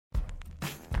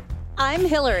I'm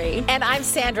Hilary. And I'm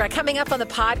Sandra. Coming up on the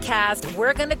podcast,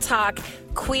 we're going to talk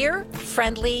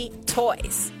queer-friendly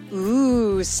toys.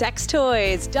 Ooh, sex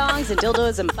toys, dongs and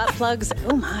dildos and butt plugs.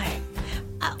 Oh my.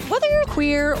 Whether you're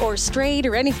queer or straight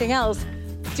or anything else,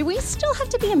 do we still have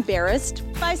to be embarrassed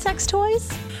by sex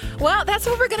toys? Well, that's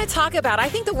what we're going to talk about. I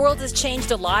think the world has changed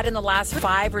a lot in the last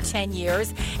 5 or 10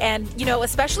 years. And,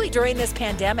 especially during this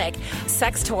pandemic,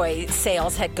 sex toy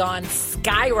sales had gone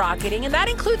skyrocketing. And that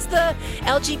includes the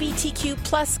LGBTQ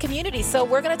plus community. So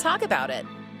we're going to talk about it.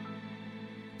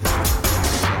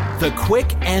 The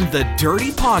Quick and the Dirty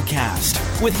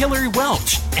Podcast with Hilary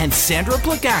Welch and Sandra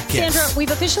Plagakis. Sandra, we've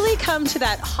officially come to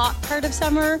that hot part of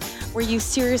summer where you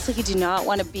seriously do not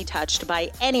want to be touched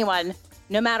by anyone,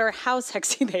 no matter how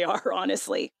sexy they are,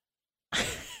 honestly.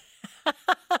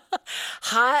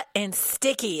 Hot and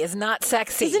sticky is not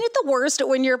sexy. Isn't it the worst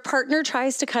when your partner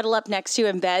tries to cuddle up next to you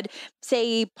in bed,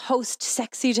 say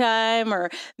post-sexy time or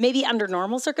maybe under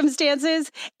normal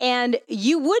circumstances, and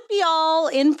you would be all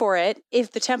in for it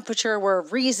if the temperature were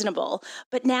reasonable.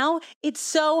 But now it's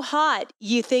so hot,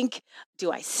 you think,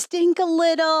 do I stink a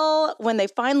little? When they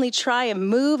finally try and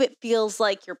move, it feels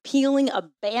like you're peeling a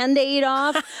Band-Aid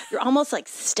off. You're almost like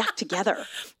stuck together.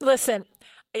 Listen.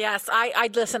 Yes, I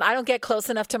listen. I don't get close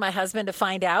enough to my husband to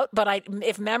find out, but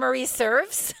if memory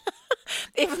serves,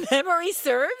 Tim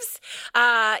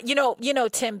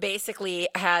basically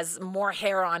has more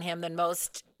hair on him than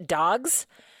most dogs.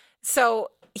 So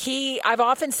I've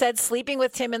often said sleeping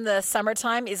with Tim in the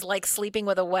summertime is like sleeping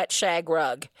with a wet shag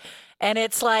rug. And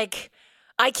it's like,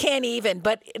 I can't even,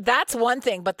 but that's one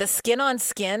thing. But the skin on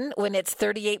skin, when it's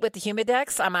 38 with the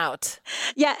Humidex, I'm out.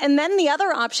 Yeah. And then the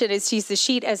other option is to use the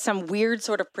sheet as some weird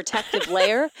sort of protective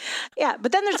layer. Yeah.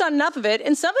 But then there's not enough of it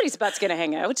and somebody's butt's going to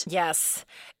hang out. Yes.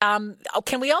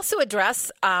 Can we also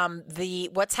address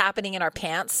what's happening in our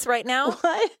pants right now?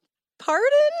 What?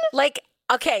 Pardon?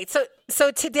 Okay.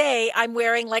 So today I'm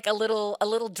wearing like a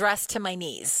little dress to my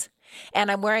knees,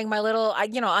 and I'm wearing my little,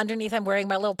 underneath I'm wearing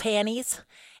my little panties.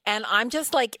 And I'm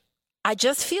just like, I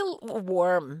just feel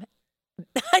warm.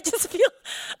 I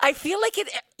feel like it,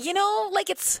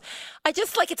 it's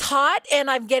hot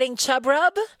and I'm getting chub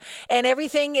rub and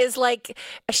everything is like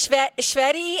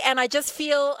sweaty. And I just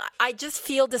feel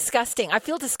disgusting. I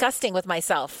feel disgusting with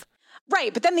myself.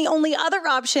 Right. But then the only other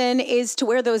option is to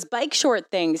wear those bike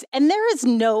short things. And there is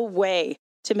no way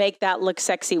to make that look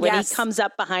sexy when he comes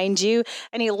up behind you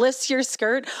and he lifts your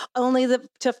skirt only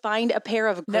to find a pair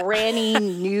of granny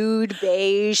nude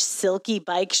beige silky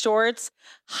bike shorts.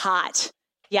 Hot.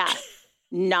 Yeah,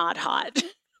 not hot.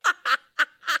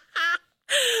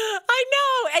 I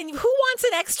know. And who wants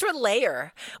an extra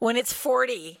layer when it's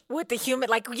 40 with the humid?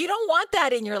 Like, you don't want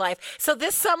that in your life. So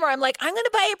this summer, I'm like, I'm going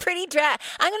to buy a pretty dress.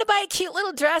 I'm going to buy a cute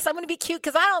little dress. I'm going to be cute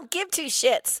because I don't give two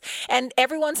shits. And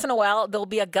every once in a while, there'll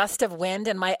be a gust of wind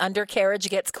and my undercarriage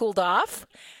gets cooled off.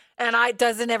 And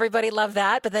doesn't everybody love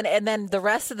that? But then the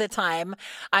rest of the time,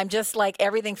 I'm just like,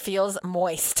 everything feels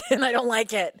moist and I don't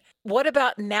like it. What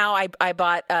about now? I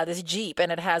bought this Jeep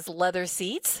and it has leather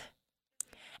seats.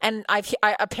 And I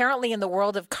apparently in the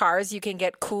world of cars, you can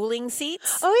get cooling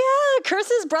seats. Oh, yeah.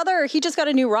 Chris's brother, he just got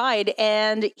a new ride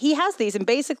and he has these. And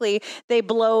basically, they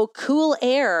blow cool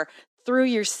air through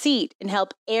your seat and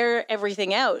help air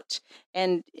everything out.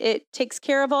 And it takes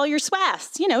care of all your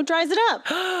swaths, dries it up.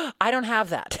 I don't have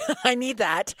that. I need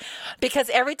that because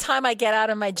every time I get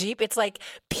out of my Jeep, it's like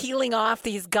peeling off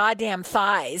these goddamn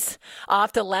thighs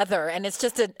off the leather. And it's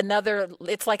just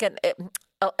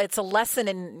it's a lesson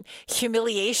in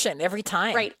humiliation every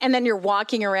time. Right. And then you're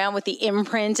walking around with the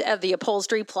imprint of the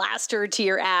upholstery plastered to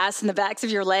your ass and the backs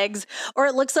of your legs. Or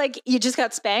it looks like you just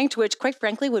got spanked, which quite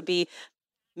frankly would be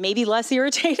maybe less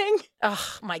irritating.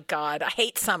 Oh, my God. I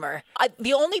hate summer.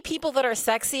 The only people that are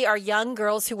sexy are young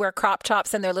girls who wear crop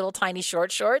tops and their little tiny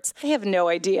short shorts. They have no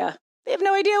idea. They have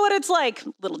no idea what it's like,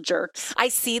 little jerks. I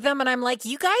see them and I'm like,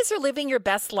 you guys are living your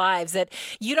best lives, that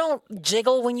you don't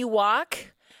jiggle when you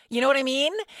walk. You know what I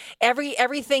mean?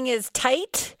 Everything is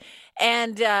tight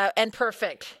and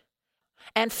perfect.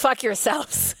 And fuck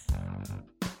yourselves.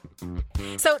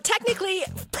 So technically,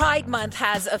 Pride Month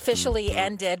has officially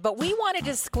ended, but we wanted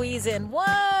to squeeze in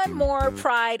one more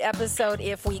Pride episode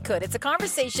if we could. It's a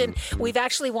conversation we've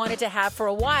actually wanted to have for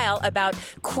a while about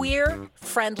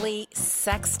queer-friendly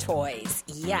sex toys.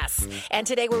 Yes. And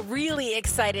today we're really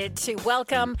excited to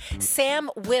welcome Sam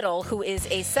Whittle, who is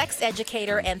a sex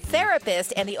educator and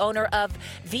therapist and the owner of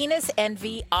Venus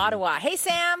Envy Ottawa. Hey,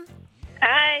 Sam.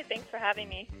 Hi, thanks for having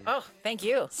me. Oh, thank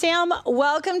you. Sam,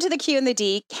 welcome to the Q and the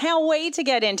D. Can't wait to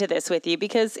get into this with you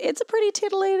because it's a pretty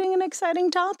titillating and exciting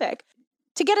topic.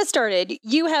 to get us started,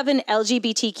 you have an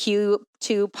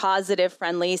LGBTQ2 positive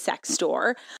friendly sex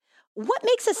store. What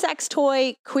makes a sex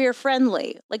toy queer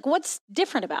friendly? Like, what's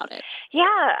different about it?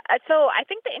 Yeah. So I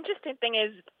think the interesting thing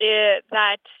is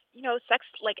that, sex,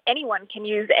 like anyone can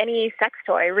use any sex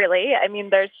toy, really. I mean,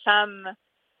 there's some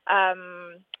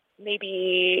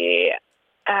maybe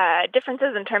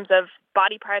differences in terms of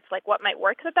body parts, like what might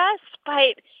work the best,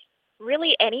 but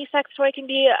really any sex toy can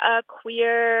be a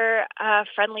queer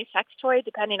friendly sex toy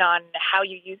depending on how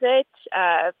you use it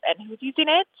and who's using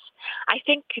it. I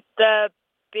think the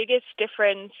biggest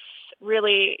difference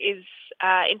really is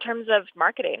in terms of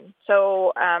marketing.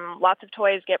 So lots of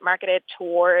toys get marketed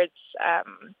towards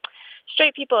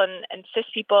straight people and cis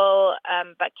people,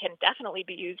 but can definitely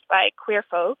be used by queer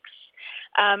folks.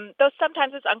 Though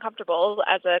sometimes it's uncomfortable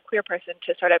as a queer person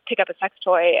to sort of pick up a sex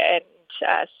toy and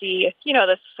see,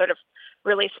 this sort of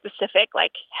really specific,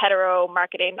 like hetero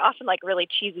marketing, often like really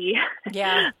cheesy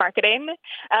marketing,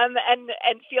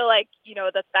 and feel like,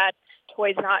 that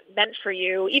toy's not meant for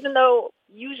you, even though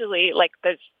usually like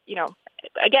there's,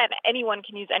 again, anyone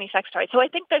can use any sex toy. So I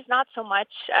think there's not so much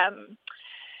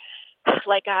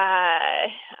like a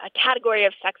category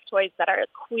of sex toys that are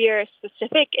queer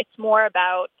specific. It's more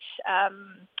about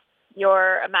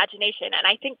your imagination. And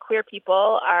I think queer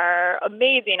people are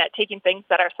amazing at taking things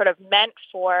that are sort of meant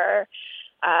for,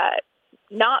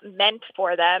 not meant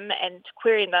for them, and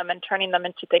queering them and turning them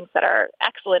into things that are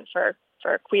excellent for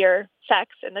queer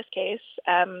sex in this case.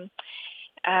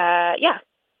 Yeah.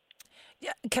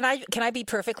 Can I be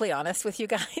perfectly honest with you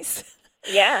guys?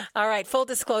 Yeah. All right. Full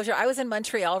disclosure. I was in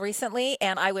Montreal recently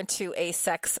and I went to a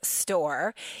sex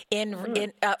store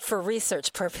for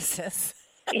research purposes.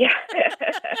 Yeah.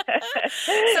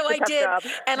 So I did. Job.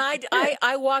 And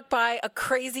I walked by a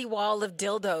crazy wall of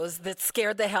dildos that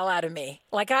scared the hell out of me.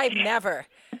 Like I've never.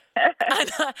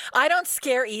 I don't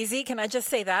scare easy. Can I just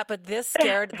say that? But this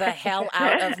scared the hell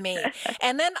out of me.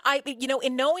 And then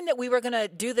in knowing that we were going to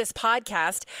do this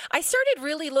podcast, I started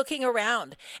really looking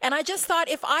around. And I just thought,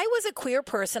 if I was a queer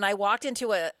person, I walked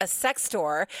into a sex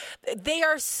store, they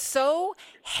are so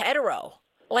hetero.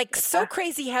 Like so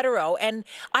crazy hetero. And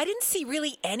I didn't see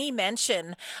really any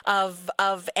mention of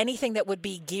anything that would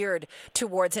be geared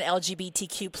towards an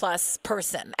LGBTQ plus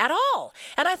person at all.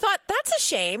 And I thought, that's a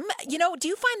shame. Do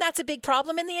you find that's a big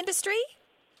problem in the industry?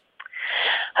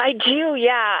 I do,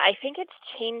 yeah. I think it's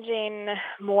changing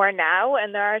more now.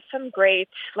 And there are some great,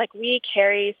 like we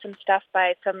carry some stuff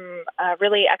by some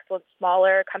really excellent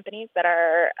smaller companies that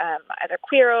are either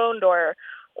queer owned or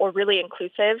really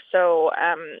inclusive. So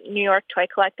New York Toy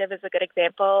Collective is a good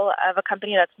example of a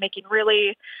company that's making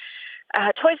really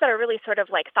toys that are really sort of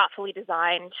like thoughtfully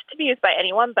designed to be used by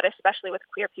anyone, but especially with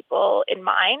queer people in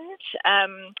mind.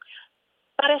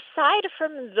 But aside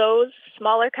from those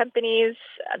smaller companies,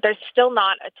 there's still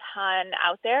not a ton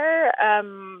out there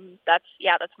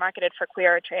that's marketed for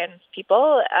queer or trans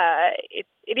people.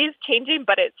 It is changing,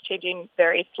 but it's changing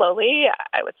very slowly,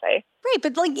 I would say. Right.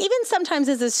 But like even sometimes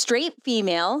as a straight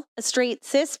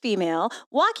cis female,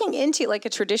 walking into like a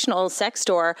traditional sex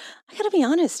store, I got to be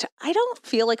honest, I don't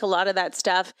feel like a lot of that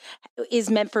stuff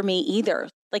is meant for me either.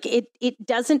 Like it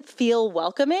doesn't feel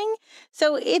welcoming.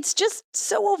 So it's just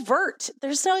so overt.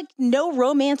 There's no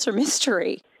romance or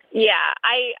mystery. Yeah,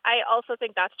 I also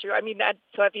think that's true. I mean,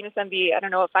 so at Venus Envy, I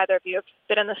don't know if either of you have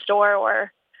been in the store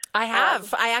or... I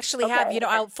have. I actually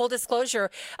have. Full disclosure,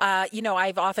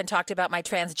 I've often talked about my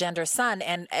transgender son,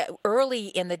 and early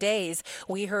in the days,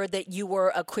 we heard that you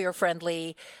were a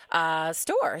queer-friendly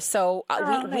store. So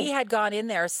we had gone in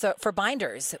there for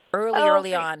binders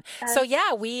early on. So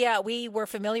yeah, we were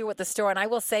familiar with the store, and I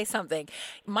will say something.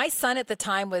 My son at the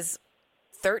time was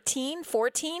 13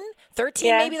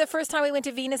 maybe the first time we went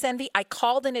to Venus Envy. I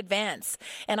called in advance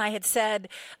and I had said,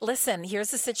 listen, here's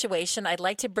the situation. I'd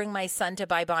like to bring my son to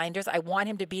buy binders. I want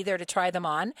him to be there to try them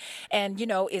on. And,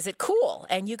 is it cool?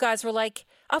 And you guys were like,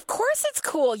 of course it's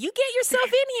cool. You get yourself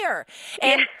in here.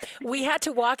 And we had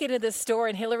to walk into this store,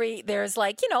 and Hilary, there's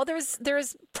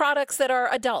there's products that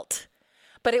are adult.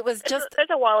 But it was just... There's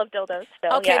a wall of dildos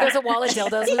still. Okay, there's a wall of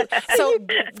dildos. So you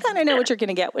kind of know what you're going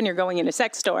to get when you're going in a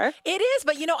sex store. It is,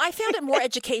 but, I found it more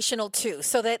educational, too.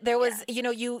 So that there was,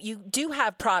 you do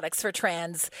have products for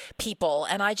trans people.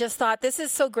 And I just thought, this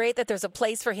is so great that there's a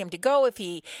place for him to go if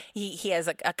he has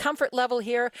a comfort level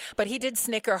here. But he did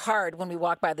snicker hard when we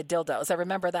walked by the dildos. I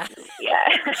remember that.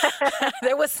 Yeah.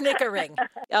 There was snickering.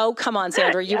 Oh, come on,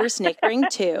 Sandra. You were snickering,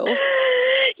 too.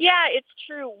 Yeah, it's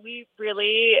true. We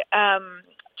really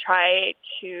try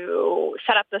to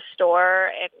set up the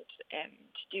store and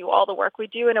do all the work we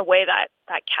do in a way that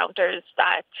counters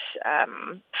that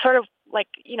sort of like,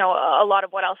 a lot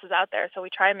of what else is out there. So we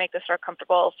try and make the store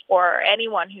comfortable for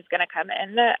anyone who's going to come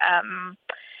in,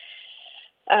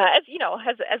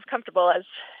 as comfortable as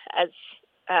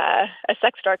a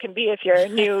sex store can be if you're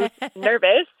new,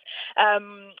 nervous.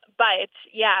 But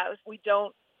yeah, we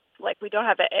don't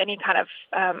have any kind of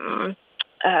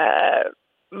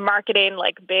marketing,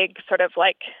 like big sort of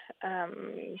like,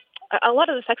 a lot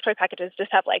of the sex toy packages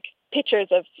just have like pictures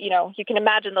of, you can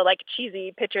imagine the like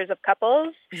cheesy pictures of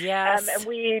couples. Yes. And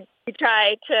we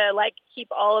try to like keep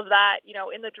all of that,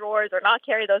 in the drawers, or not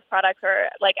carry those products, or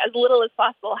like as little as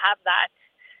possible have that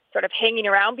sort of hanging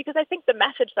around, because I think the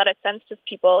message that it sends to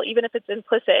people, even if it's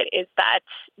implicit, is that,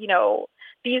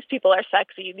 these people are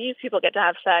sexy, these people get to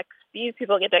have sex, these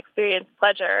people get to experience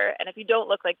pleasure, and if you don't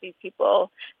look like these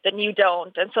people, then you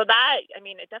don't. And so that,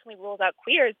 it definitely rules out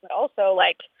queers, but also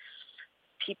like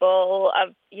people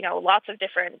of, lots of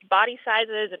different body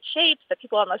sizes and shapes. The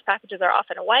people on those packages are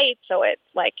often white, so it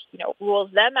like,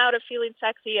 rules them out of feeling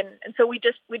sexy. And so we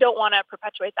don't want to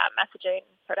perpetuate that messaging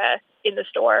sort of in the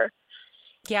store.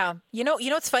 Yeah.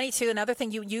 It's funny too. Another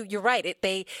thing, you're right.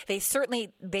 They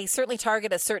certainly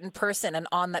target a certain person and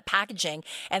on that packaging.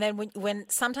 And then when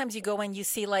sometimes you go in, you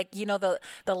see like, the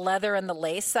leather and the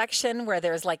lace section where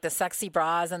there's like the sexy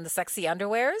bras and the sexy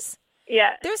underwears.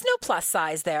 Yeah. There's no plus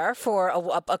size there for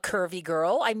a curvy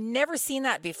girl. I've never seen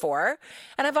that before.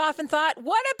 And I've often thought,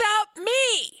 what about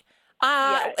me?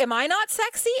 Am I not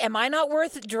sexy? Am I not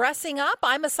worth dressing up?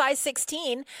 I'm a size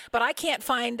 16, but I can't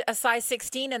find a size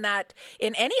 16 in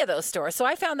any of those stores. So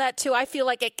I found that too. I feel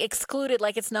like it excluded,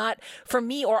 like it's not for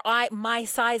me, or my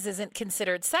size isn't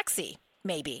considered sexy,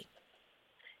 maybe.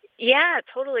 Yeah,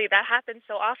 totally. That happens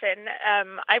so often.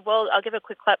 I'll give a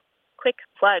quick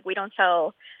plug. We don't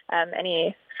sell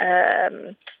any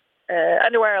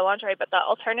underwear or lingerie, but the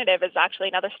alternative is actually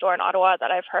another store in Ottawa that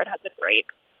I've heard has a great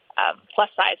plus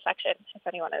size section if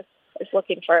anyone is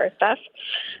looking for stuff.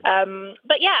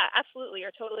 But yeah, absolutely,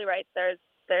 you're totally right. There's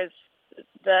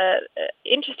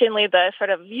interestingly, the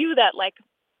sort of view that like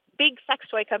big sex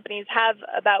toy companies have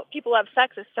about people who have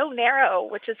sex is so narrow,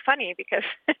 which is funny because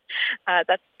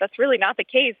that's really not the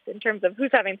case in terms of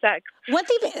who's having sex. One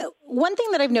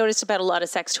thing that I've noticed about a lot of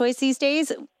sex toys these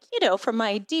days, from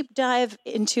my deep dive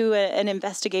into an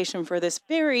investigation for this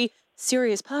very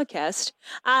serious podcast,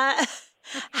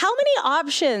 how many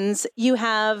options you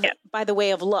have by the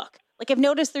way of look. Like I've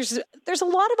noticed there's a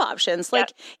lot of options.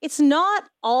 Like it's not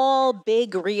all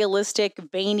big, realistic,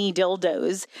 veiny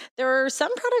dildos. There are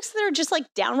some products that are just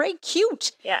like downright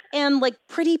cute. Yeah. And like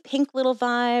pretty pink little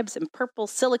vibes and purple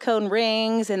silicone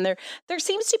rings. And there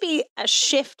seems to be a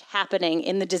shift happening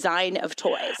in the design of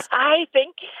toys. I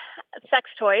think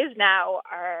sex toys now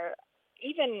are,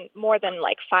 even more than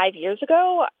like 5 years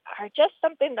ago, are just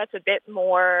something that's a bit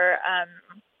more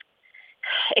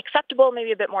acceptable,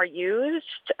 maybe a bit more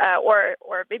used, or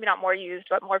maybe not more used,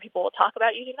 but more people will talk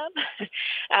about using them.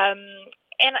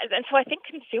 And so I think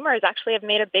consumers actually have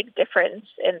made a big difference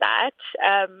in that,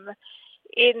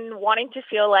 in wanting to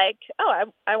feel like,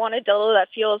 I want a dildo that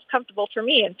feels comfortable for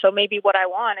me. And so maybe what I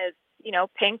want is,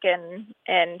 pink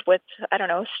and with, I don't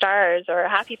know, stars or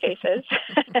happy faces.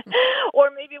 Or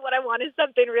maybe what I want is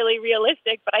something really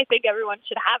realistic, but I think everyone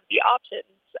should have the options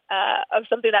of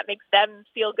something that makes them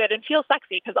feel good and feel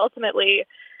sexy, because ultimately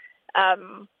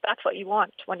that's what you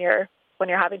want when you're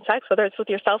having sex, whether it's with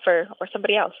yourself or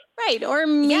somebody else. Right. Or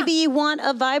maybe you want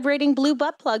a vibrating blue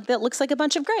butt plug that looks like a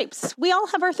bunch of grapes. We all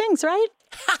have our things, right?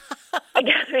 I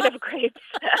guess we have grapes.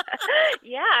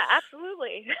 Yeah,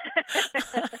 absolutely.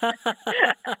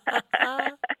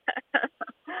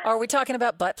 Are we talking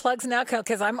about butt plugs now?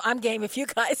 Because I'm game if you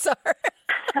guys are.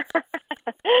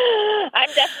 I'm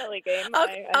definitely game.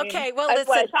 Okay, well, that's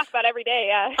what I talk about every day.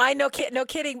 Yeah, I know. No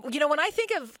kidding. When I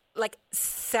think of like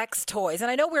sex toys,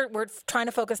 and I know we're trying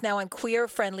to focus now on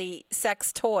queer-friendly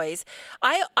sex toys,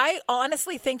 I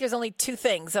honestly think there's only two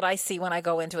things that I see when I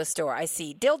go into a store. I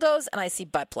see dildos and I see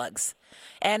butt plugs,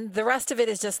 and the rest of it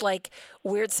is just like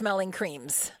weird-smelling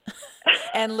creams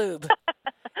and lube.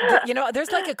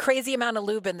 There's like a crazy amount of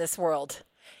lube in this world.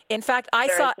 In fact, I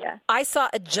saw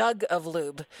a jug of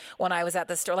lube when I was at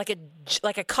the store, like a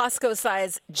Costco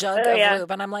size jug of lube,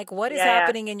 and I'm like, what is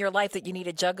happening in your life that you need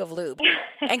a jug of lube?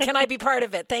 And can I be part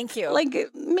of it? Thank you. Like maybe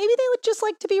they would just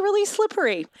like to be really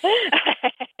slippery.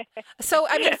 So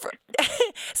I mean,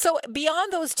 so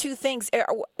beyond those two things,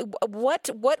 what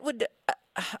would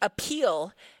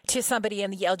appeal to somebody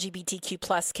in the LGBTQ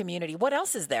plus community? What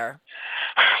else is there?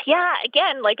 Yeah,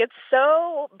 again, like it's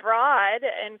so broad,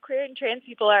 and queer and trans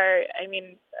people are,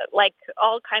 like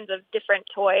all kinds of different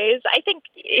toys. I think,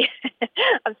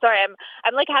 I'm sorry,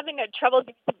 I'm like having trouble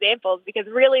giving examples, because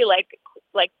really like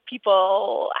like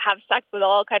people have sex with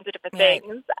all kinds of different Right.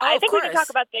 things. Oh, I of think we can course. talk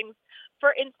about things,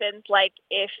 for instance, like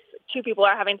if two people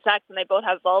are having sex and they both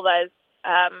have vulvas,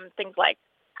 things like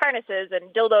harnesses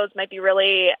and dildos might be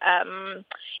really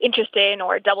interesting,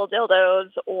 or double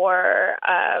dildos, or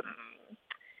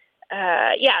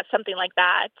something like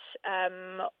that.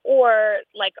 Or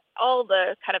like all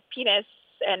the kind of penis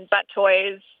and butt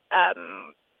toys,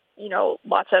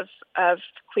 lots of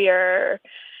queer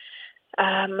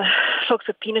folks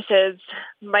with penises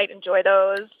might enjoy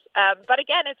those. But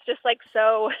again, it's just like,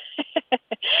 so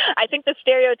I think the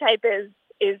stereotype is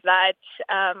that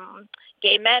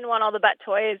gay men want all the butt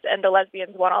toys and the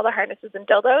lesbians want all the harnesses and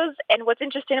dildos. And what's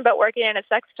interesting about working in a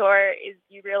sex store is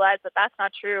you realize that that's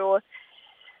not true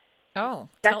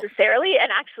necessarily.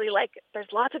 And actually, like,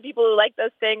 there's lots of people who like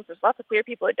those things. There's lots of queer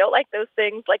people who don't like those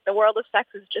things. Like, the world of sex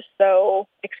is just so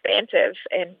expansive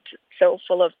and so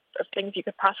full of things you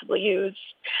could possibly use.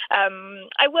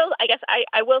 I will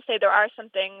say there are some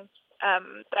things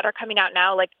that are coming out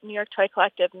now, like New York Toy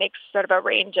Collective makes sort of a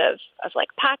range of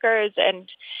like packers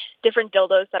and different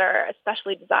dildos that are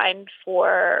especially designed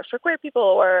for queer people,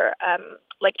 or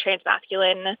like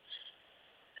transmasculine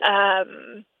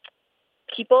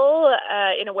people,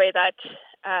 in a way that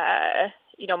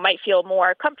might feel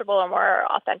more comfortable or more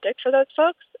authentic for those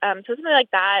folks. So something like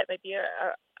that might be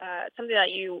something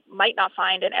that you might not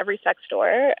find in every sex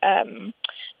store,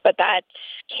 but that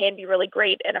can be really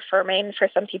great and affirming for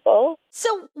some people.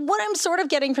 So what I'm sort of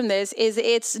getting from this is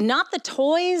it's not the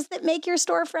toys that make your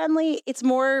store friendly. It's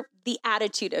more the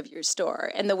attitude of your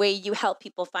store and the way you help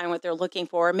people find what they're looking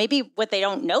for, maybe what they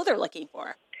don't know they're looking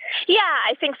for. Yeah,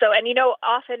 I think so. And,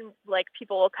 often like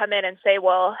people will come in and say,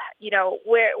 well,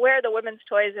 where are the women's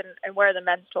toys and where are the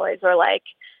men's toys? Or like,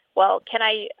 well, can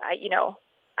I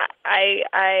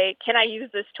use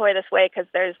this toy this way because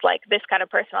there's like this kind of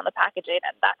person on the packaging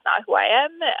and that's not who I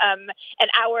am. And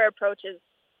our approach is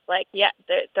like, there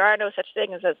are no such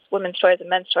things as women's toys and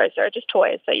men's toys. There are just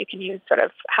toys that you can use sort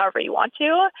of however you want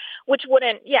to, which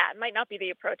it might not be the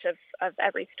approach of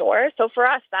every store. So for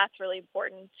us, that's really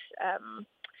important,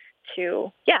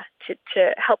 to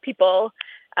help people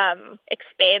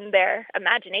expand their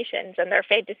imaginations and their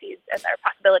fantasies and their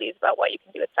possibilities about what you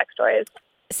can do with sex toys.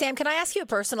 Sam, can I ask you a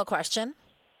personal question?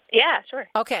 Yeah, sure.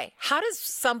 Okay. How does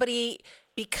somebody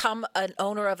become an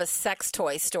owner of a sex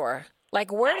toy store?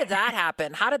 Like, where did that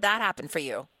happen? How did that happen for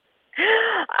you?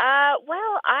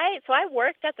 I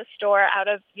worked at the store out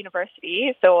of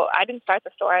university, so I didn't start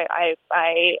the store. I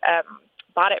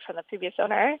bought it from the previous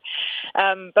owner.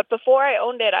 But before I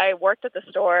owned it, I worked at the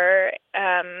store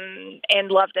and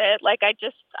loved it. Like, I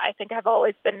think I've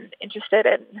always been interested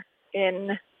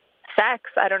in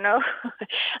sex. I don't know.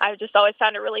 I've just always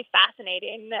found it really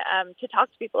fascinating to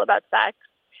talk to people about sex.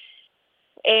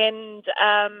 And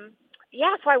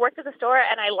so I worked at the store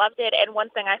and I loved it. And one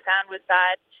thing I found was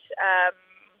that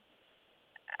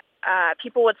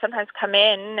people would sometimes come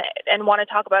in and want to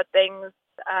talk about things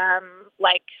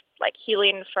like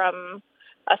healing from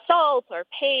assault or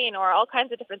pain or all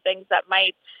kinds of different things that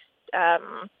might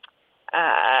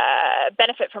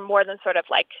benefit from more than sort of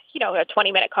like, a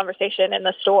 20-minute conversation in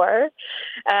the store.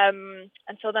 And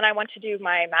so then I went to do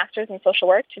my master's in social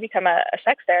work to become a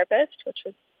sex therapist, which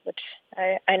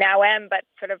I now am, but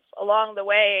sort of along the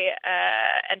way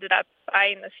ended up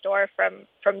buying the store from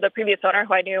the previous owner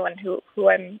who I knew and who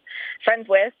I'm friends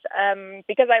with,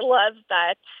 because I love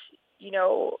that,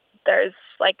 there's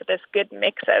like this good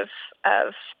mix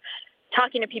of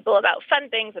talking to people about fun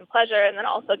things and pleasure, and then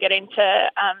also getting to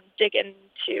dig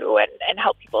into and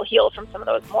help people heal from some of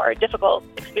those more difficult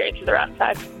experiences around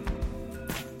sex.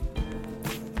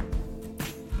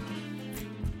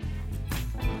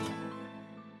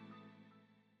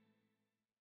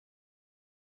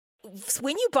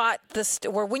 When you bought the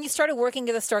store, when you started working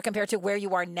at the store compared to where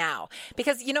you are now,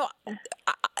 because,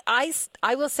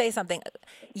 I will say something.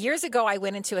 Years ago, I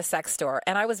went into a sex store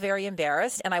and I was very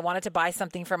embarrassed and I wanted to buy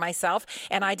something for myself.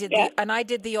 And I did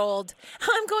the old,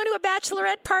 I'm going to a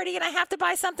bachelorette party and I have to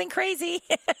buy something crazy.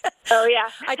 Oh, yeah.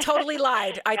 I totally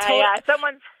lied.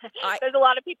 There's a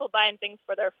lot of people buying things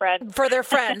for their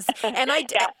friends. And I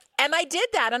did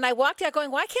that. And I walked out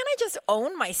going, why can't I just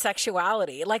own my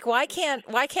sexuality? Like, why can't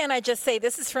I just say,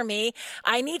 this is for me?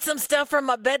 I need some stuff from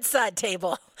my bedside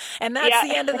table. And that's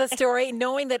the end of the story,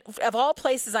 knowing that of all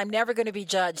places, I'm never going to be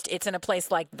judged. It's in a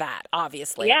place like that,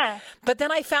 obviously. Yeah. But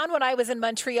then I found when I was in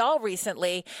Montreal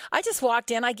recently, I just walked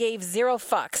in, I gave zero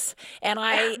fucks. And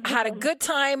I had a good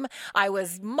time. I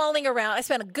was mulling around. I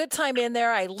spent a good time in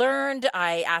there. I learned,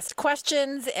 I asked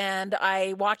questions, and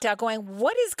I walked out going,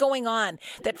 what is going on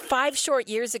that 5 short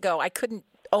years ago I couldn't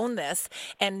own this.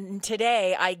 And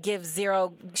today I give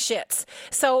zero shits.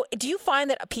 So do you find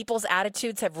that people's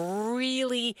attitudes have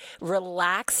really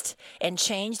relaxed and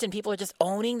changed and people are just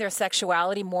owning their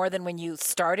sexuality more than when you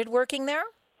started working there?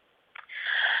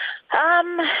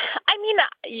 I mean,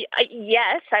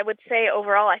 yes, I would say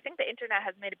overall, I think the internet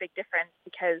has made a big difference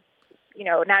because,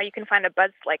 now you can find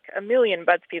a million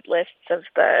BuzzFeed lists of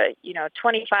the,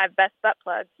 25 best butt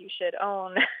plugs you should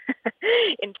own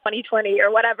in 2020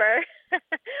 or whatever,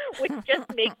 which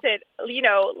just makes it,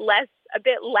 a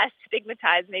bit less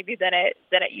stigmatized maybe than it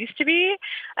used to be.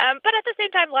 But at the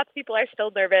same time, lots of people are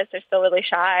still nervous. They're still really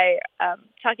shy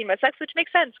talking about sex, which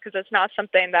makes sense because it's not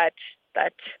something that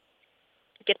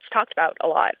gets talked about a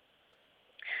lot.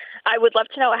 I would love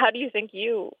to know, how do you think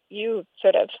you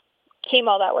sort of came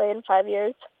all that way in 5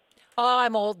 years? Oh,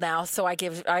 I'm old now, so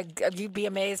you'd be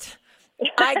amazed. You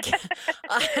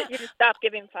just stop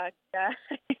giving fucks. Yeah.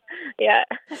 Yeah.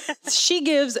 She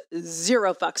gives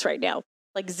zero fucks right now.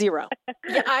 Like zero.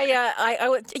 Yeah, I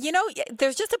would,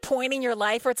 there's just a point in your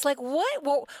life where it's like, what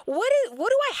do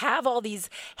I have all these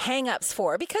hang-ups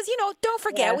for? Because, don't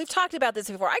forget, we've talked about this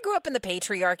before. I grew up in the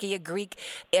patriarchy, a Greek,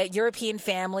 European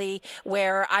family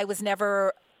where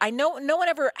no one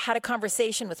ever had a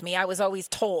conversation with me. I was always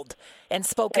told and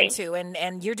spoken to,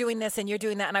 and you're doing this and you're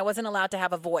doing that, and I wasn't allowed to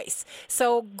have a voice.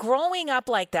 So growing up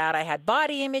like that, I had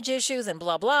body image issues and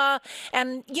blah, blah.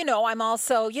 And, I'm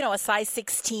also, a size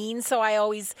 16, so I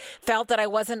always felt that I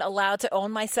wasn't allowed to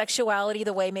own my sexuality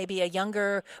the way maybe a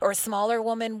younger or smaller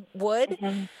woman would.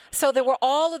 Mm-hmm. So there were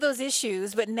all of those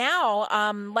issues, but now,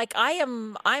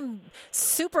 I'm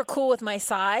super cool with my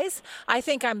size. I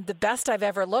think I'm the best I've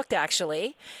ever looked,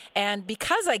 actually. And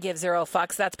because I give zero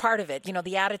fucks, that's part of it,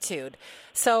 the attitude.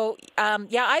 So,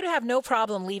 I'd have no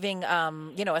problem leaving,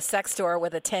 a sex store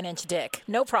with a 10-inch dick.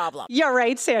 No problem. You're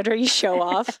right, Sandra. You show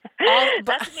off.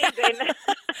 That's amazing.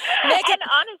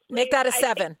 Make that a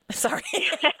 7. Sorry.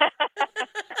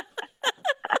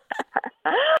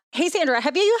 Hey, Sandra,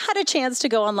 have you had a chance to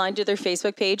go online to their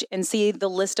Facebook page and see the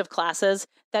list of classes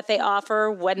that they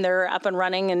offer when they're up and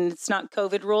running and it's not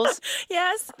COVID rules?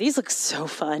 Yes. These look so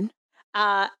fun.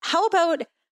 How about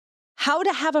how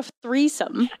to have a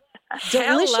threesome?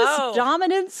 Delicious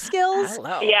dominance skills.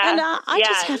 Hello. Yeah. And I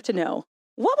just have to know,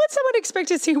 what would someone expect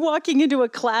to see walking into a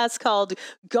class called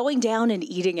Going Down and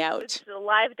Eating Out? It's a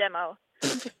live demo.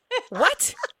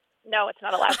 What? No, it's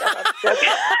not a live demo.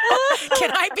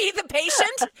 Can I be the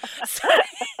patient?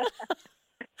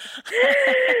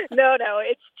 No.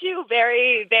 It's two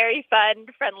very, very fun,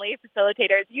 friendly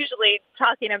facilitators, usually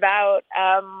talking about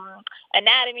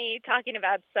anatomy, talking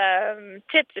about some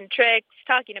tips and tricks,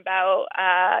 talking about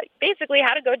basically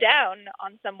how to go down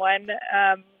on someone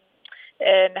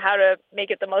and how to make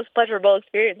it the most pleasurable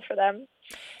experience for them.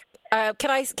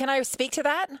 Can I speak to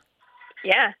that?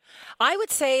 Yeah. I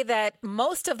would say that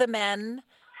most of the men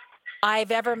I've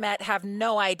ever met have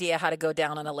no idea how to go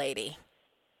down on a lady.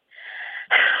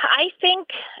 I think,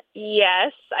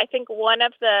 yes. I think one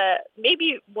of the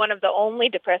only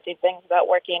depressing things about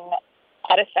working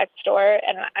at a sex store,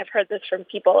 and I've heard this from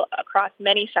people across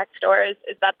many sex stores,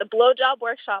 is that the blowjob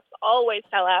workshops always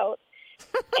sell out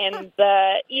and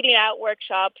the eating out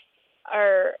workshops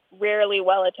are rarely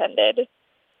well attended.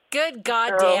 Good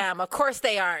goddamn. Of course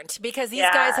they aren't, because these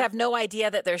guys have no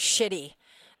idea that they're shitty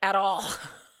at all.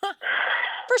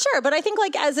 For sure. But I think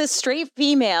as a straight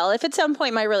female, if at some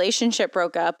point my relationship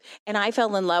broke up and I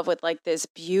fell in love with this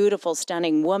beautiful,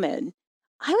 stunning woman,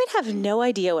 I would have no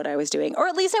idea what I was doing, or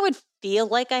at least I would feel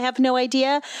like I have no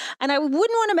idea. And I wouldn't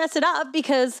want to mess it up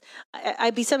because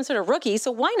I'd be some sort of rookie. So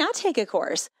why not take a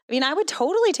course? I mean, I would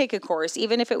totally take a course,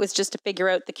 even if it was just to figure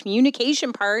out the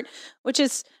communication part, which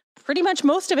is pretty much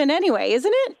most of it anyway,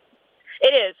 isn't it?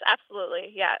 It is,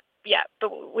 absolutely. Yeah.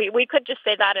 But we could just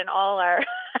say that in all our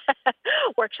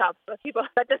workshops with people.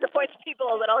 That disappoints people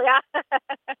a little, yeah.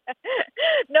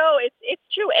 No, it's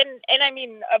true. And I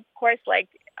mean, of course,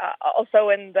 also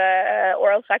in the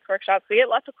oral sex workshops, we get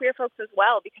lots of queer folks as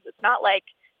well, because it's not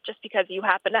just because you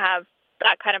happen to have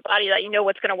that kind of body that you know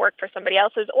what's going to work for somebody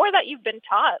else's, or that you've been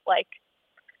taught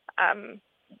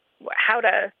how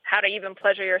to even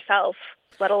pleasure yourself,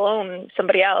 let alone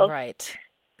somebody else. Right.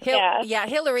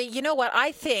 Hilary, you know what?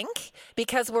 I think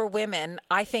because we're women,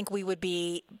 I think we would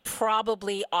be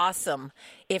probably awesome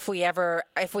if we ever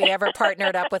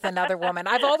partnered up with another woman.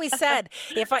 I've always said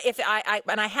if I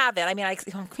and I haven't. I mean,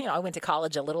 I went to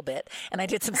college a little bit and I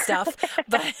did some stuff,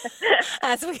 but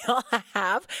as we all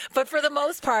have. But for the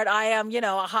most part, I am,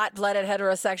 a hot-blooded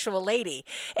heterosexual lady.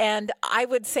 And I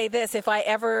would say this: if I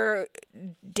ever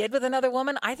did with another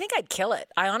woman, I think I'd kill it.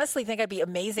 I honestly think I'd be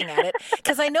amazing at it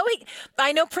because I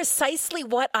know precisely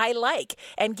what I like,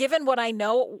 and given what I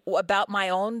know about my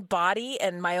own body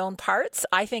and my own parts,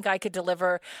 I think I could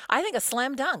deliver. I think a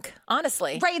slam dunk,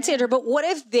 honestly. Right, Sandra, but what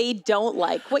if they don't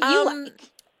like what you like?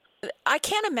 I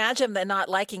can't imagine them not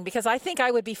liking because I think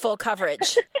I would be full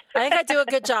coverage. I think I'd do a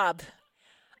good job.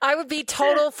 I would be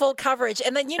total full coverage.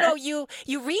 And then, you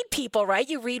read people, right?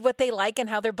 You read what they like and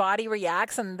how their body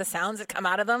reacts and the sounds that come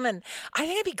out of them. And I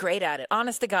think I'd be great at it,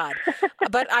 honest to God.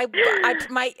 But I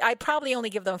probably only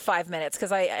give them 5 minutes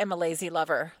because I am a lazy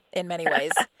lover in many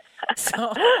ways. So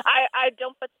I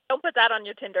don't put that on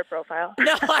your Tinder profile.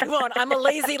 No, I won't. I'm a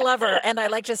lazy lover and I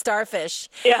like to starfish.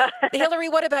 Yeah. Hilary,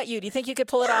 what about you? Do you think you could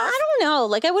pull it off? I don't know.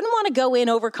 Like, I wouldn't want to go in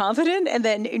overconfident and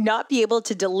then not be able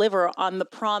to deliver on the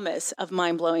promise of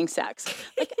mind-blowing sex.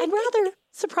 Like, I'd rather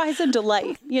surprise and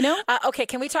delight, Okay,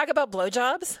 can we talk about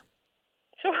blowjobs?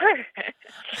 Sure.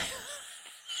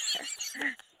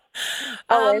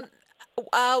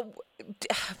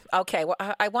 Okay, well,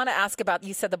 I want to ask about,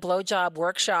 you said the blowjob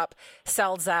workshop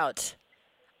sells out.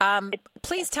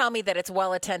 Please tell me that it's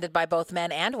well attended by both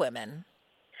men and women.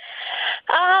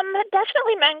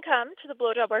 Definitely men come to the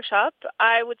blowjob workshop.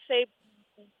 I would say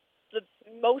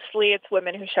mostly it's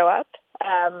women who show up.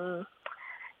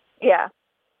 Yeah,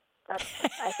 that's,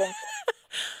 I think.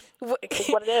 Is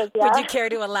what it is. Yeah. Would you care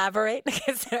to elaborate?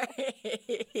 Listen,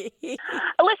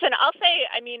 I'll say,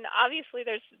 I mean, obviously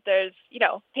there's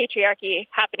patriarchy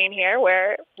happening here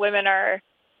where women are,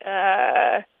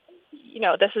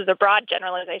 this is a broad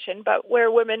generalization, but where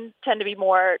women tend to be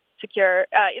more insecure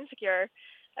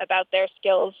about their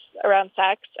skills around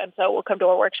sex, and so will come to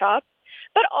a workshop.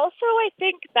 But also, I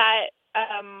think that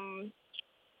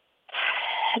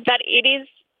that it is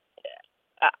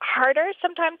harder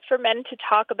sometimes for men to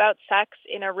talk about sex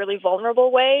in a really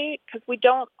vulnerable way because we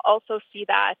don't also see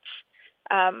that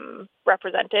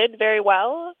represented very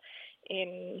well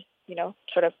in,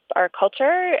 sort of our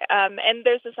culture. And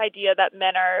there's this idea that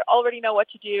men already know what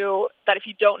to do, that if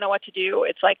you don't know what to do,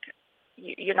 it's like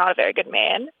you're not a very good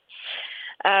man.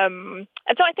 And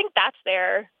so I think that's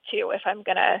there too. If I'm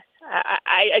gonna,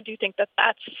 I do think that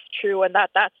that's true, and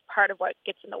that's part of what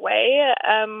gets in the way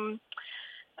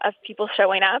of people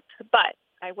showing up. But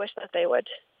I wish that they would,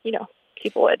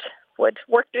 people would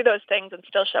work through those things and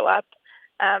still show up.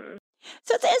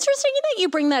 So it's interesting that you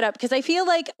bring that up because I feel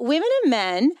like women and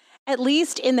men, at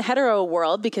least in the hetero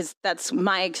world, because that's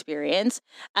my experience,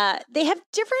 they have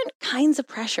different kinds of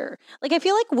pressure. Like, I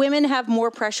feel like women have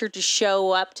more pressure to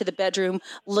show up to the bedroom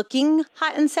looking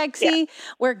hot and sexy,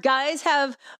 where guys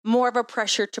have more of a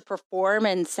pressure to perform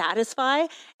and satisfy.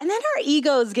 And then our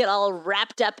egos get all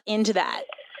wrapped up into that.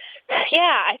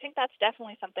 Yeah, I think that's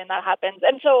definitely something that happens.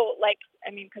 And so,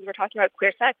 because we're talking about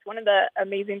queer sex, one of the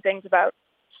amazing things about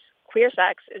queer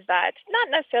sex is that not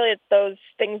necessarily that those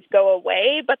things go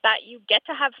away, but that you get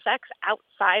to have sex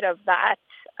outside of that,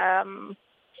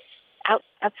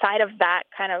 outside of that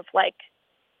kind of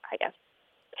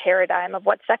paradigm of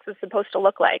what sex is supposed to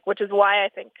look like, which is why I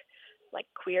think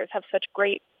queers have such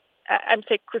great,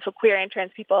 so queer and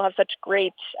trans people have such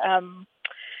great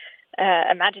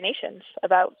imaginations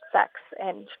about sex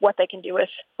and what they can do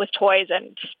with toys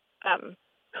and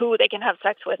who they can have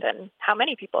sex with and how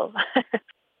many people.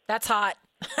 That's hot.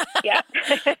 Yeah.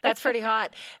 That's pretty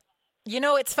hot.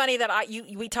 It's funny that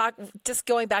we talk, just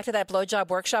going back to that blowjob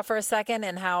workshop for a second,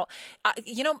 and how, I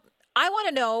want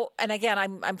to know, and again,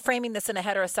 I'm framing this in a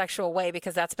heterosexual way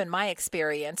because that's been my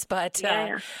experience, but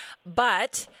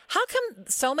but how come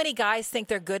so many guys think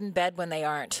they're good in bed when they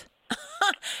aren't?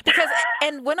 Because,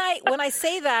 and when I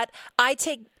say that, I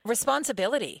take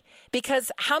responsibility,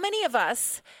 because how many of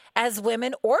us as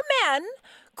women or men,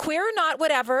 queer or not,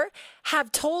 whatever,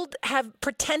 have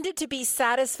pretended to be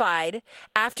satisfied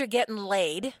after getting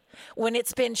laid when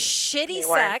it's been shitty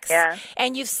sex,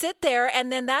 and you sit there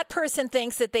and then that person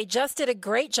thinks that they just did a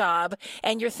great job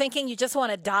and you're thinking you just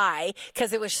want to die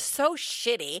because it was so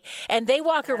shitty, and they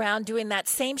walk around doing that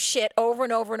same shit over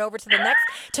and over and over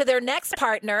to their next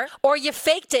partner, or you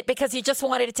faked it because you just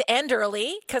wanted it to end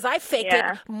early, because I faked it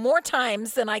more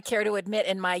times than I care to admit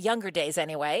in my younger days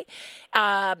anyway.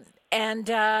 And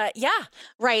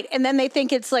Right. And then they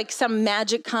think it's like some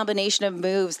magic combination of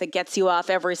moves that gets you off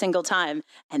every single time.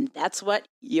 And that's what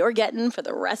you're getting for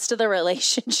the rest of the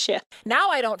relationship. Now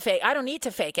I don't need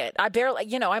to fake it. I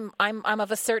barely, I'm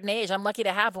of a certain age. I'm lucky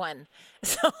to have one.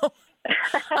 So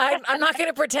I'm not going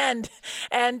to pretend.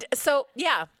 And so,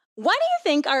 yeah. Why do you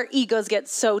think our egos get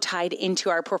so tied into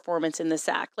our performance in the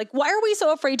sack? Like, why are we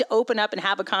so afraid to open up and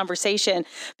have a conversation?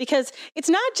 Because it's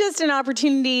not just an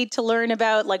opportunity to learn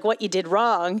about like what you did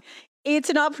wrong. It's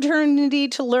an opportunity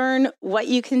to learn what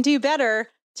you can do better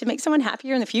to make someone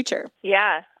happier in the future.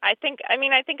 Yeah, I think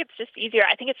it's just easier.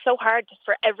 I think it's so hard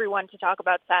for everyone to talk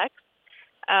about sex.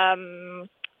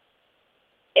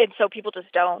 And so people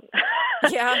just don't.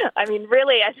 Yeah. I mean,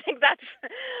 really, I think that's,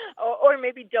 or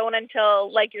maybe don't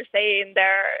until, like you're saying, they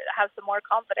have some more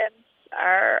confidence,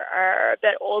 are a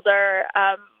bit older.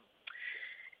 And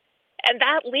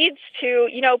that leads to,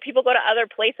 people go to other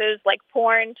places like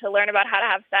porn to learn about how to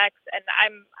have sex. And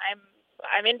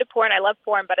I'm into porn. I love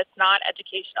porn, but it's not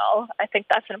educational. I think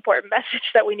that's an important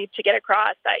message that we need to get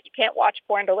across, that you can't watch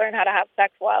porn to learn how to have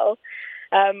sex well.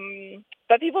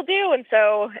 But people do, and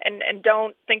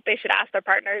don't think they should ask their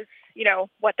partners,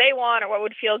 what they want or what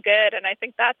would feel good. And I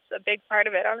think that's a big part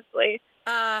of it, honestly.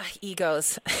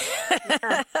 Egos.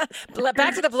 Back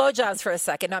to the blowjobs for a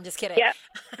second. No, I'm just kidding. Yeah.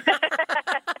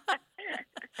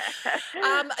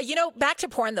 Back to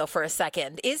porn though for a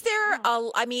second. Is there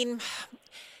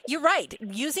you're right.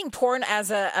 Using porn as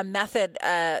a method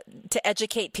to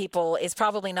educate people is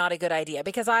probably not a good idea,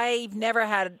 because I've never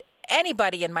had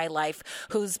anybody in my life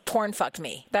who's porn fucked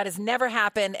me. That has never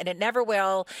happened, and it never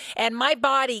will. And my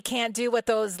body can't do what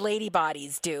those lady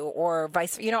bodies do, or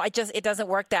vice. It doesn't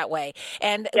work that way.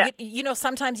 And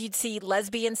sometimes you'd see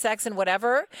lesbian sex and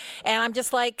whatever, and I'm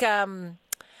just like,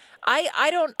 I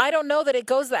don't know that it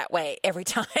goes that way every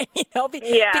time,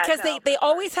 because they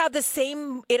always have the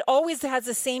same. It always has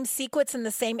the same sequence and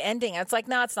the same ending. And it's like,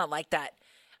 no, it's not like that.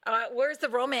 Where's the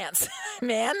romance,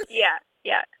 man? Yeah.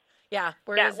 Yeah.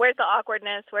 Where's the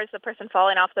awkwardness? Where's the person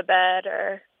falling off the bed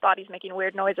or bodies making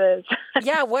weird noises?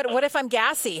 Yeah. What if I'm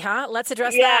gassy, huh? Let's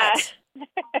address that.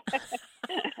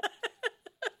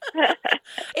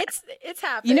 It's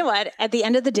happening. You know what? At the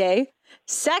end of the day,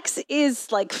 sex is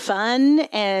like fun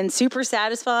and super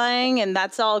satisfying, and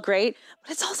that's all great,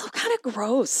 but it's also kind of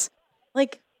gross.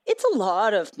 Like, it's a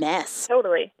lot of mess.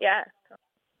 Totally. Yeah.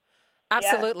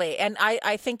 Absolutely. And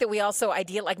I think that we also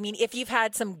if you've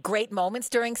had some great moments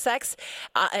during sex,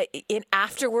 in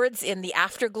the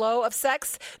afterglow of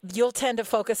sex, you'll tend to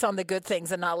focus on the good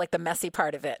things and not like the messy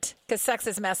part of it, because sex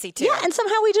is messy too. Yeah. And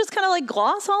somehow we just kind of like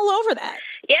gloss all over that.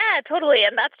 Yeah, totally.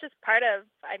 And that's just part of,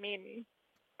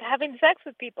 having sex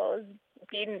with people is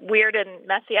being weird and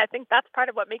messy. I think that's part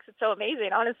of what makes it so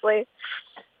amazing, honestly.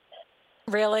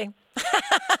 Really?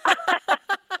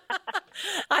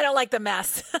 I don't like the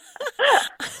mess.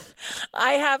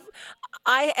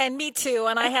 And me too.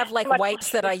 And I have like wipes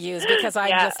that I use because I'm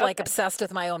just like obsessed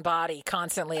with my own body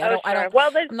constantly.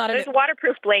 Well, there's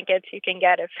waterproof blankets you can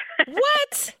get if.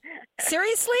 What?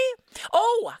 Seriously?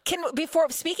 Oh,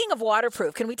 speaking of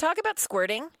waterproof, can we talk about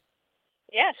squirting?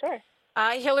 Yeah, sure.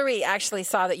 Hilary actually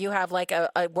saw that you have like a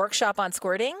workshop on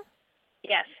squirting.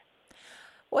 Yes.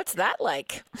 What's that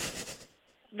like?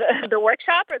 The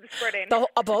workshop or the squirting?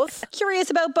 Both. Curious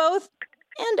about both,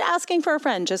 and asking for a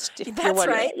friend. That's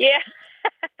right. Yeah.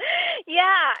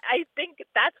 Yeah, I think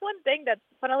that's one thing that,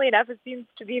 funnily enough, it seems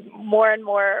to be more and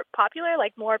more popular.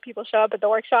 Like, more people show up at the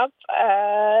workshop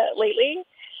lately.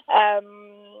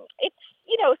 It's,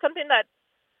 something that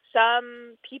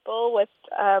some people with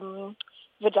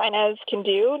vaginas can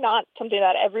do, not something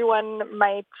that everyone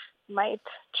might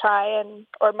try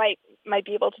or might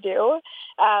be able to do.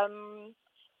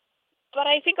 But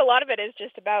I think a lot of it is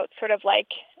just about sort of like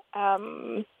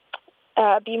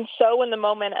being so in the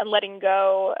moment and letting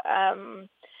go, and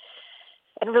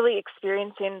really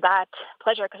experiencing that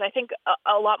pleasure. Because I think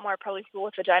a lot more probably people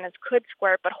with vaginas could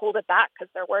squirt but hold it back because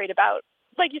they're worried about,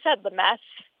 like you said, the mess,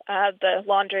 the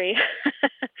laundry,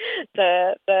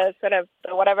 the sort of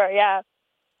the whatever. Yeah.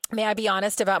 May I be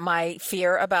honest about my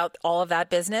fear about all of that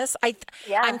business?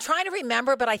 I'm trying to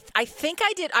remember, but I think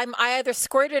I did. I either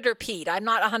squirted or peed. I'm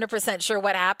not 100% sure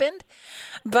what happened,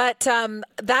 but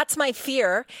that's my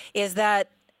fear. Is that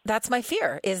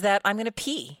I'm going to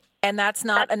pee, and that's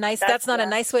not a nice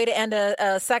way to end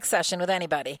a sex session with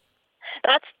anybody.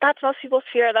 That's most people's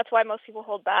fear. That's why most people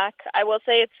hold back. I will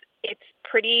say it's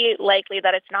pretty likely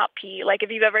that it's not pee. Like,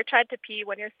 if you've ever tried to pee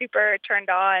when you're super turned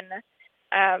on,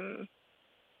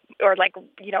 or like,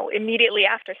 immediately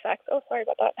after sex. Oh, sorry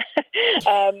about that.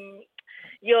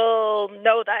 you'll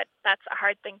know that that's a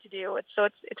hard thing to do.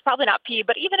 It's probably not pee,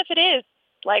 but even if it is,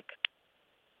 like,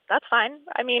 that's fine.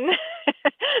 I mean,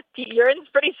 urine's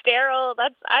pretty sterile.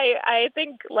 I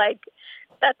think, like,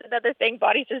 that's another thing.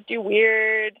 Bodies just do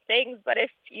weird things. But if,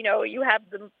 you have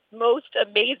the most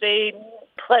amazing,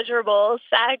 pleasurable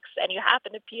sex and you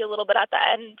happen to pee a little bit at the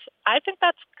end, I think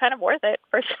that's kind of worth it,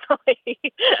 personally.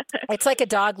 It's like a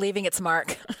dog leaving its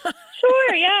mark.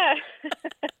 Sure, yeah.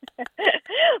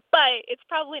 But it's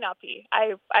probably not pee.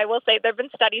 I will say there have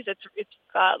been studies. It's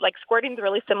like squirting is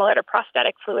really similar to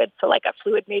prostatic fluid, so like a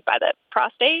fluid made by the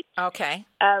prostate. Okay.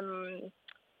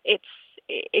 It's,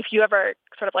 if you ever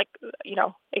sort of like,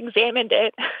 examined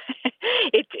it,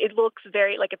 it looks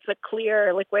very, like, it's a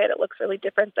clear liquid. It looks really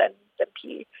different than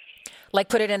pee. Like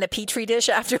put it in a Petri dish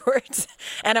afterwards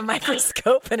and a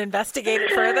microscope and investigate it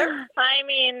further? I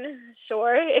mean,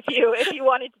 sure, if you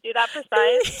wanted to do that for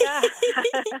science, yeah.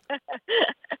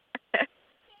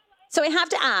 So I have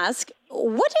to ask,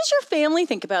 what does your family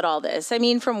think about all this? I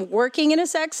mean, from working in a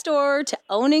sex store to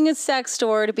owning a sex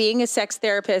store to being a sex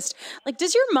therapist, like,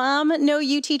 does your mom know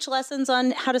you teach lessons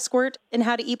on how to squirt and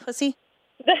how to eat pussy?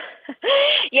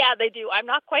 Yeah, they do. I'm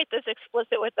not quite this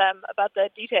explicit with them about the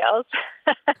details.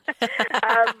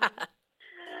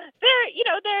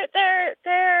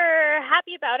 They're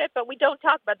happy about it, but we don't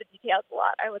talk about the details a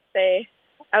lot. I would say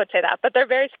that, but they're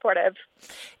very supportive.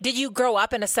 Did you grow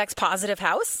up in a sex positive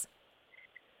house?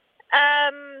 I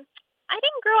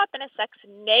didn't grow up in a sex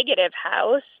negative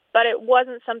house, but it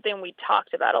wasn't something we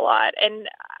talked about a lot. And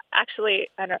actually,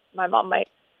 my mom might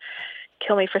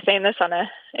kill me for saying this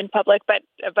in public, but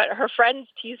her friends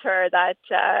tease her that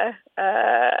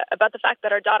about the fact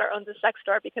that our daughter owns a sex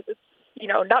store because it's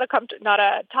not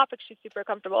a topic she's super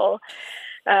comfortable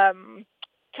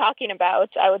talking about,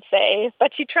 I would say.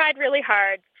 But she tried really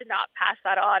hard to not pass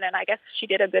that on, and I guess she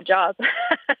did a good job. Yeah,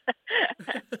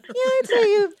 I'd say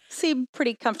you seem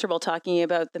pretty comfortable talking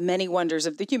about the many wonders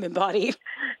of the human body.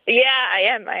 Yeah, I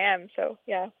am. So,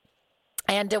 yeah.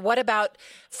 And what about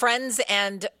friends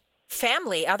and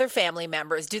family, other family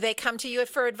members? Do they come to you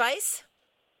for advice?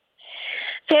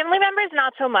 Family members,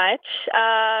 not so much.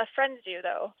 Friends do,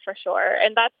 though, for sure.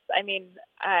 And I'm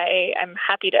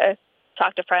happy to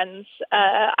talk to friends.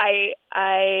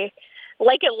 I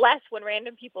like it less when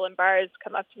random people in bars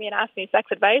come up to me and ask me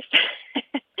sex advice.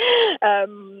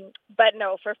 But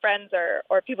no, for friends or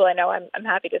people I know, I'm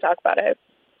happy to talk about it.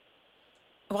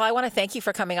 Well, I want to thank you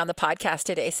for coming on the podcast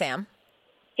today, Sam.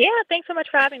 Yeah, thanks so much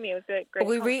for having me. It was great.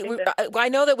 I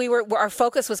know that our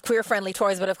focus was queer-friendly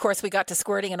toys, but of course we got to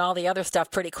squirting and all the other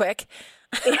stuff pretty quick.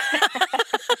 That's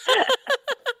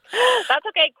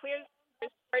okay. Queer.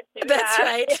 That's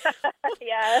right.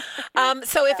 Yeah.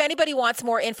 So if anybody wants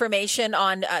more information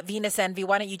on Venus Envy,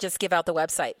 why don't you just give out the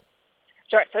website?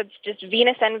 Sure. So it's just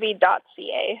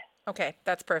VenusEnvy.Ca. Okay,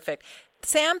 that's perfect.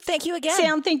 Sam, thank you again.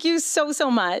 Sam, thank you so, so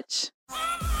much.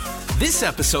 This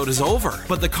episode is over,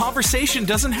 but the conversation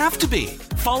doesn't have to be.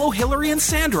 Follow Hilary and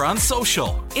Sandra on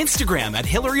social. Instagram at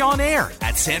Hilary on Air,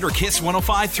 at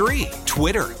SandraKiss1053,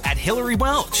 Twitter at Hilary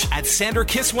Welch, at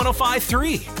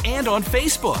SandraKiss1053, and on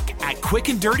Facebook at Quick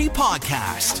and Dirty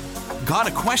Podcast. Got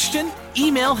a question?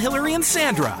 Email Hilary and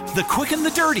Sandra,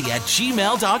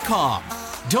 thequickandthedirty@gmail.com.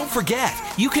 Don't forget,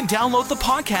 you can download the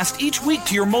podcast each week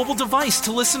to your mobile device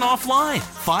to listen offline.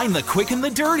 Find The Quick and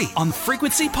the Dirty on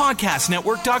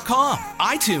frequencypodcastnetwork.com,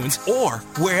 iTunes, or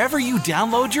wherever you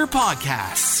download your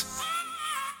podcasts.